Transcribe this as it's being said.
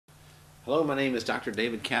Hello, my name is Dr.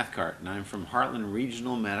 David Cathcart, and I'm from Heartland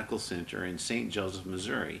Regional Medical Center in St. Joseph,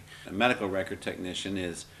 Missouri. A medical record technician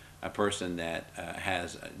is a person that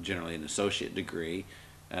has generally an associate degree.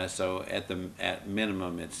 So at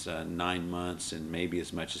minimum, it's 9 months and maybe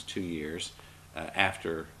as much as 2 years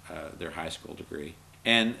after their high school degree.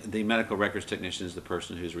 And the medical records technician is the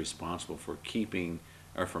person who's responsible for keeping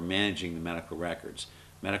or for managing the medical records.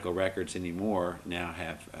 Medical records anymore now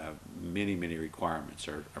have many requirements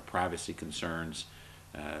or privacy concerns.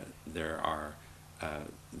 There are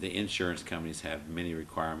the insurance companies have many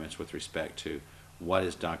requirements with respect to what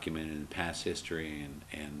is documented in past history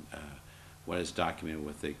and what is documented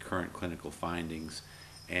with the current clinical findings,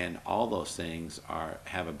 and all those things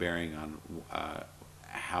have a bearing on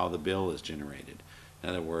how the bill is generated. In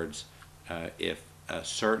other words, if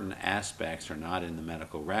certain aspects are not in the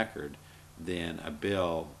medical record, then a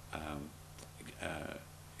bill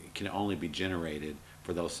can only be generated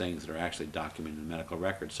for those things that are actually documented in the medical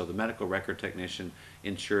record. So the medical record technician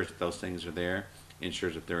ensures that those things are there,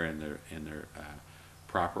 ensures that they're in their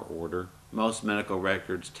proper order. Most medical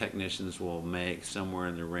records technicians will make somewhere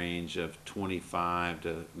in the range of $25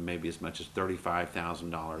 to maybe as much as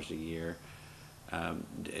 $35,000 a year.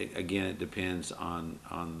 Again, it depends on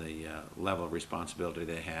the level of responsibility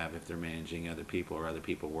they have, if they're managing other people or other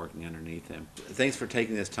people working underneath them. Thanks for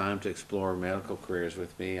taking this time to explore medical careers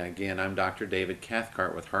with me. Again, I'm Dr. David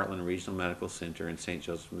Cathcart with Heartland Regional Medical Center in St.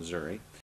 Joseph, Missouri.